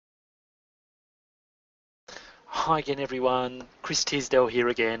Hi again everyone, Chris Tisdell here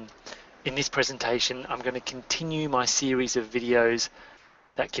again. In this presentation I'm going to continue my series of videos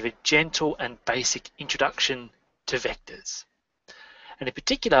that give a gentle and basic introduction to vectors. And in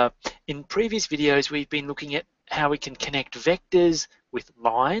particular, in previous videos we've been looking at how we can connect vectors with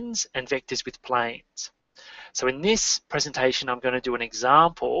lines and vectors with planes. So in this presentation I'm going to do an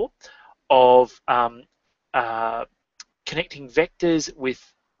example of connecting vectors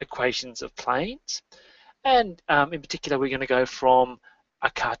with equations of planes. And in particular, we're going to go from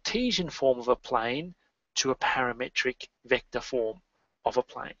a Cartesian form of a plane to a parametric vector form of a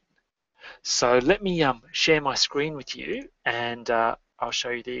plane. So let me share my screen with you, and I'll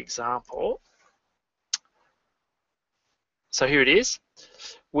show you the example. So here it is.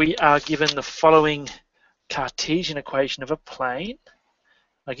 We are given the following Cartesian equation of a plane.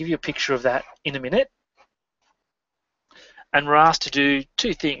 I'll give you a picture of that in a minute. And we're asked to do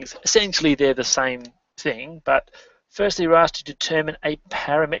two things. Essentially, they're the same thing, but firstly we're asked to determine a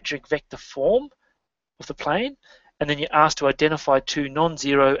parametric vector form of the plane, and then you're asked to identify two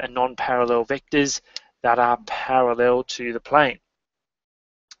non-zero and non-parallel vectors that are parallel to the plane.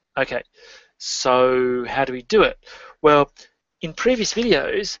 Okay, so how do we do it? Well, in previous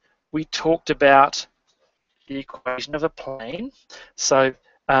videos we talked about the equation of a plane. So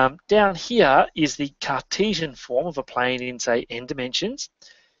down here is the Cartesian form of a plane in, say, n dimensions.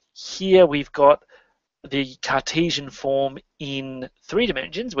 Here we've got the Cartesian form in 3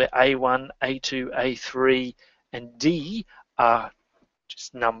 dimensions, where A1, A2, A3, and D are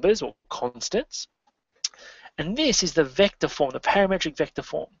just numbers or constants. And this is the vector form, the parametric vector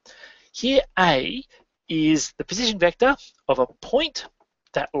form. Here A is the position vector of a point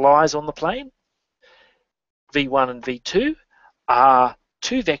that lies on the plane. V1 and V2 are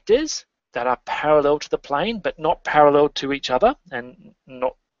two vectors that are parallel to the plane, but not parallel to each other, and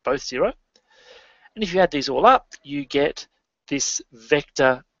not both zero. And if you add these all up, you get this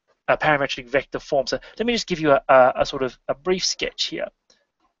vector, a parametric vector form. So let me just give you a sort of a brief sketch here.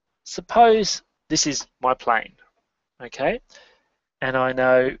 Suppose this is my plane, okay? And I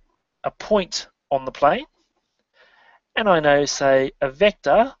know a point on the plane, and I know, say, a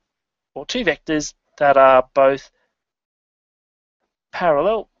vector or two vectors that are both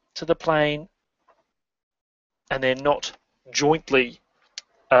parallel to the plane, and they're not jointly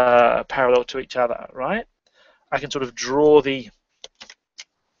parallel to each other, right? I can sort of draw the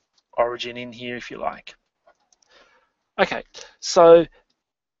origin in here if you like. Okay, so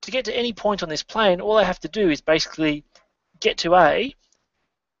to get to any point on this plane, all I have to do is basically get to A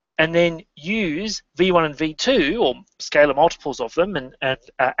and then use V1 and V2, or scalar multiples of them, and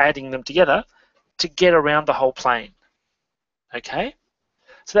adding them together to get around the whole plane. Okay,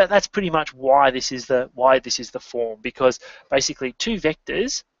 so that's pretty much why this is the form, because basically two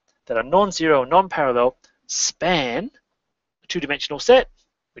vectors that are non-zero and non-parallel span a two-dimensional set,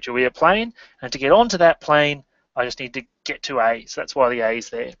 which will be a plane, and to get onto that plane I just need to get to A, so that's why the A is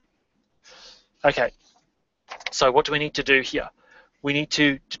there. Okay, so what do we need to do here? We need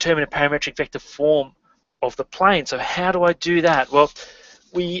to determine a parametric vector form of the plane. So how do I do that? Well,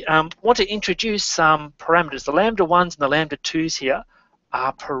 we want to introduce some parameters. The lambda 1s and the lambda 2s here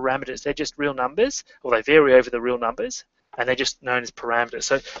are parameters. They're just real numbers, or they vary over the real numbers, and they're just known as parameters.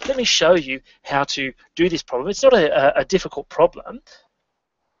 So let me show you how to do this problem. It's not a difficult problem,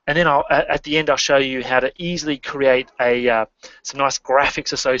 and then at the end I'll show you how to easily create some nice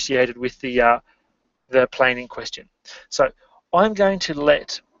graphics associated with the plane in question. So I'm going to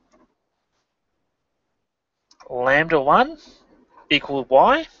let lambda 1 equal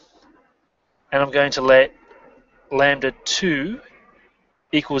y, and I'm going to let lambda 2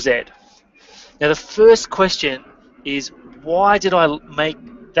 equal z. Now the first question is, why did I make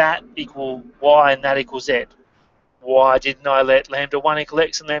that equal y and that equal z? Why didn't I let lambda 1 equal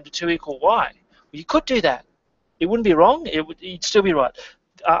x and lambda 2 equal y? Well, you could do that. It wouldn't be wrong. You'd still be right.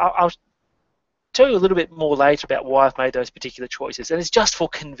 I'll tell you a little bit more later about why I've made those particular choices, and it's just for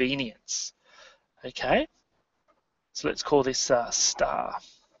convenience. Okay, so let's call this star.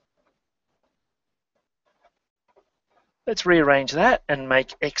 Let's rearrange that and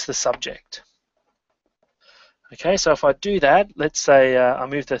make x the subject. Okay, so if I do that, let's say I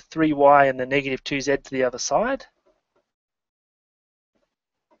move the 3y and the negative 2z to the other side.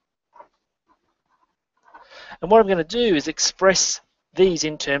 And what I'm going to do is express these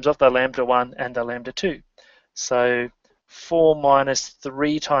in terms of the lambda 1 and the lambda 2. So 4 minus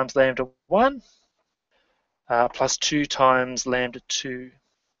 3 times lambda 1 plus 2 times lambda 2.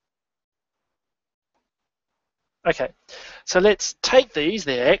 Okay, so let's take these,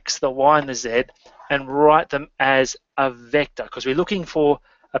 the x, the y, and the z, and write them as a vector, because we're looking for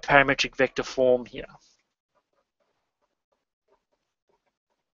a parametric vector form here.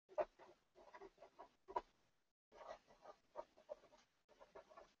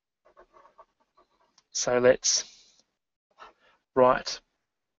 So let's write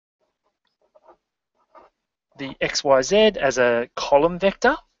the XYZ as a column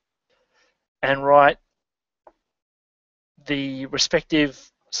vector and write the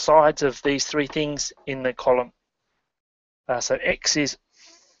respective sides of these three things in the column. So X is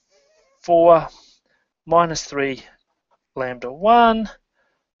 4 minus 3 lambda 1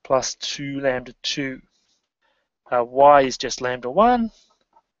 plus 2 lambda 2. Y is just lambda 1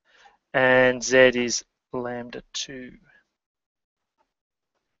 and Z is lambda 2.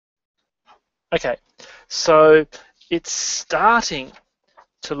 Okay, so it's starting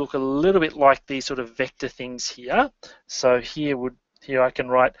to look a little bit like these sort of vector things here. So here I can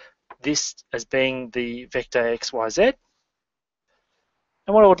write this as being the vector XYZ.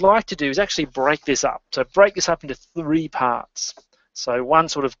 And what I would like to do is actually break this up. So break this up into three parts. So one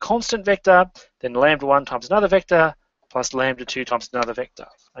sort of constant vector, then lambda 1 times another vector, plus lambda 2 times another vector.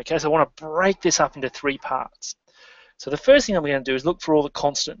 Okay, so I want to break this up into three parts. So the first thing I'm going to do is look for all the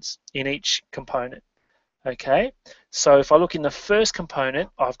constants in each component. Okay, so if I look in the first component,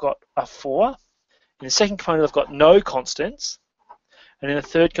 I've got a 4. In the second component, I've got no constants. And in the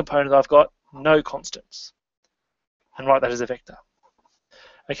third component, I've got no constants. And write that as a vector.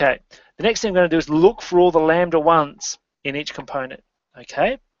 Okay, the next thing I'm going to do is look for all the lambda 1s in each component.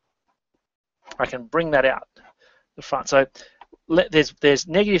 Okay, I can bring that out the front. So there's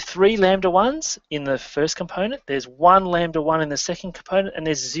negative 3 lambda 1s in the first component, there's 1 lambda 1 in the second component, and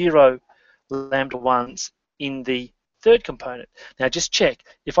there's 0 lambda 1s in the third component. Now just check,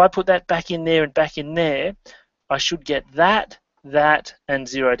 if I put that back in there and back in there, I should get that, and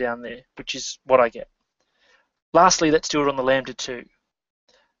 0 down there, which is what I get. Lastly, let's do it on the lambda 2.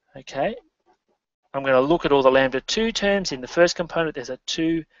 Okay, I'm going to look at all the lambda 2 terms. In the first component, there's a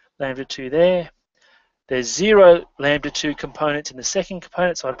 2 lambda 2 there. There's 0 lambda 2 components in the second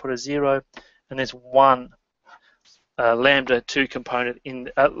component, so I'd put a 0, and there's 1 lambda 2 component in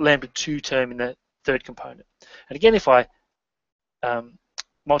lambda 2 term in the third component. And again, if I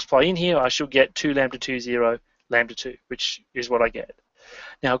multiply in here, I should get 2 lambda 2, 0 lambda 2, which is what I get.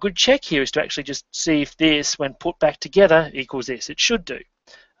 Now, a good check here is to actually just see if this, when put back together, equals this. It should do.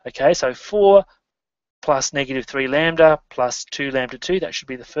 Okay, so 4 plus negative 3 lambda plus 2 lambda 2, that should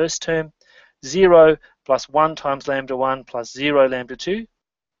be the first term. 0 plus 1 times lambda 1 plus 0 lambda 2,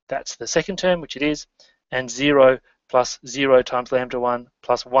 that's the second term, which it is. And 0 plus 0 times lambda 1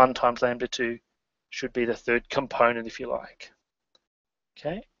 plus 1 times lambda 2 should be the third component, if you like.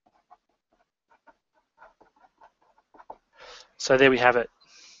 Okay. So there we have it.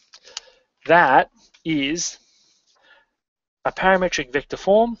 That is a parametric vector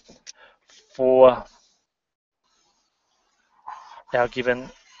form for our given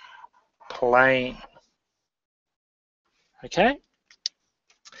plane. Okay.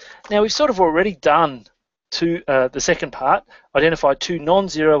 Now we've sort of already done the second part, identify two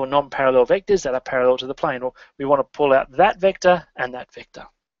non-zero or non-parallel vectors that are parallel to the plane. Or we want to pull out that vector and that vector.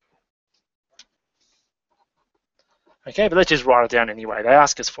 Okay, but let's just write it down anyway. They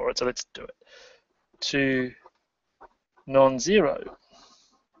ask us for it, so let's do it. Two non-zero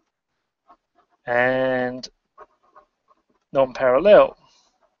and non-parallel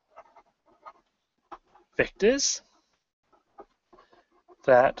vectors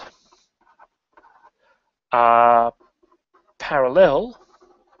that are parallel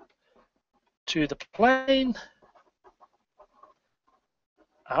to the plane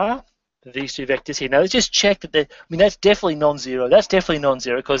are these two vectors here. Now let's just check that that's definitely non-zero. That's definitely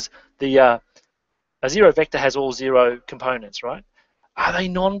non-zero because a zero vector has all 0 components, right? Are they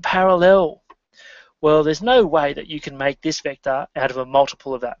non-parallel? Well, there's no way that you can make this vector out of a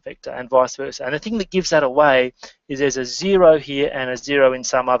multiple of that vector and vice versa. And the thing that gives that away is there's a 0 here and a 0 in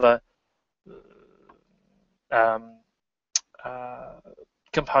some other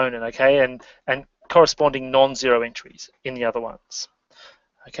component, okay, and corresponding non-zero entries in the other ones.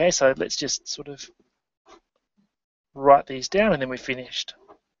 Okay, so let's just sort of write these down and then we're finished.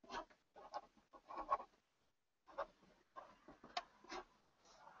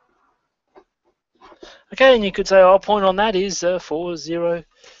 Okay, and you could say our point on that is 4, 0,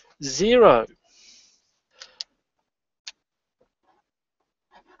 0.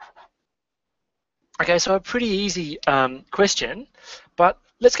 Okay, so a pretty easy question, but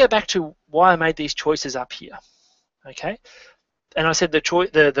let's go back to why I made these choices up here. Okay, and I said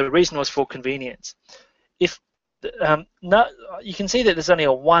the reason was for convenience. If you can see that there's only a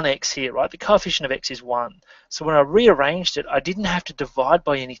 1x here, right? The coefficient of x is 1. So when I rearranged it, I didn't have to divide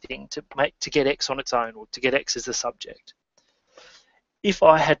by anything to get x on its own or to get x as the subject. If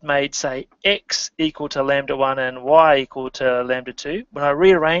I had made, say, x equal to lambda 1 and y equal to lambda 2, when I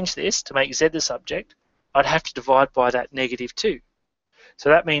rearrange this to make z the subject, I'd have to divide by that -2. So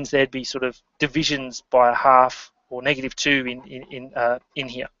that means there'd be sort of divisions by a half or -2 in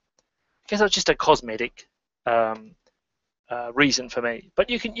here. Okay, so it's just a cosmetic reason for me. But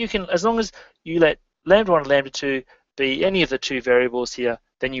you can as long as you let lambda 1 and lambda 2 be any of the two variables here,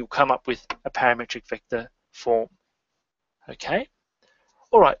 then you come up with a parametric vector form. Okay.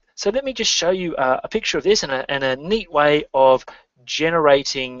 All right. So let me just show you a picture of this and a neat way of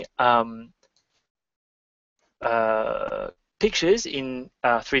generating pictures in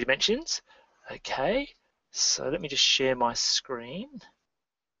 3 dimensions. Okay. So let me just share my screen.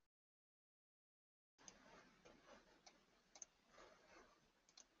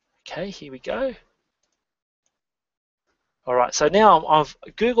 Okay, here we go. All right, so now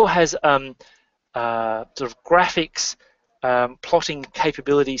Google has sort of graphics plotting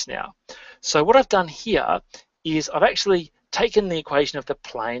capabilities now. So what I've done here is I've actually taken the equation of the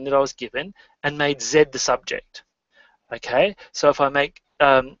plane that I was given and made Z the subject. Okay, so if I make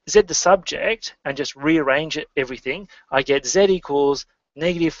Z the subject and just rearrange everything, I get Z equals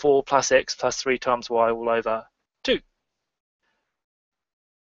 -4 plus X plus 3 times Y all over 2.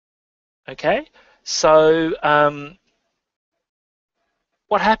 Okay, so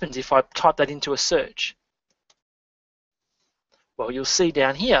what happens if I type that into a search? Well, you'll see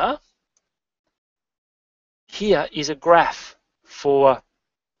down here, here is a graph for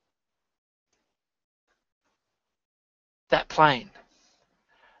that plane.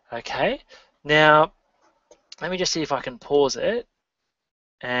 Okay, now let me just see if I can pause it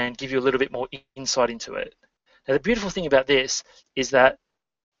and give you a little bit more insight into it. Now, the beautiful thing about this is that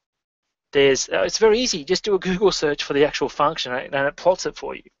it's very easy. Just do a Google search for the actual function and it plots it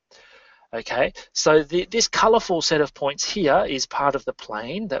for you. Okay, so this colorful set of points here is part of the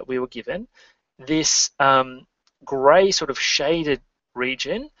plane that we were given. This gray sort of shaded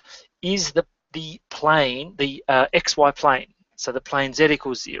region is the plane, the XY plane. So the plane Z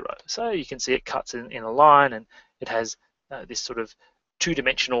equals 0. So you can see it cuts in a line and it has this sort of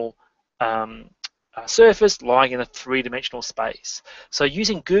two-dimensional surface lying in a three-dimensional space. So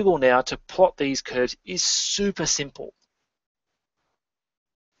using Google now to plot these curves is super simple.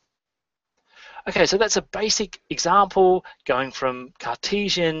 Okay, so that's a basic example going from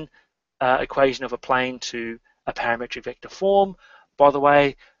Cartesian equation of a plane to a parametric vector form. By the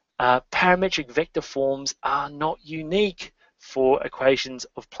way, parametric vector forms are not unique for equations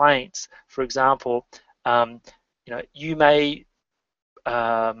of planes. For example, you may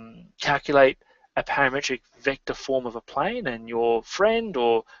calculate a parametric vector form of a plane, and your friend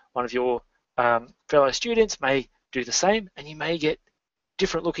or one of your fellow students may do the same, and you may get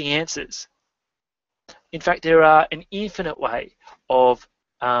different looking answers. In fact, there are an infinite way of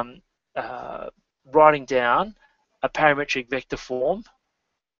writing down a parametric vector form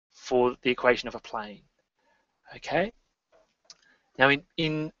for the equation of a plane. Okay. Now,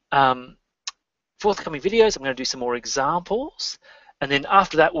 in forthcoming videos, I'm going to do some more examples, and then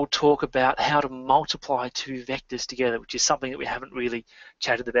after that, we'll talk about how to multiply two vectors together, which is something that we haven't really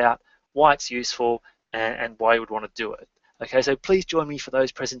chatted about, why it's useful, and why you would want to do it. Okay, so please join me for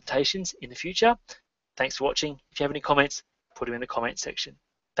those presentations in the future. Thanks for watching. If you have any comments, put them in the comment section.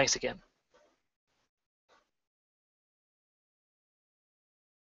 Thanks again.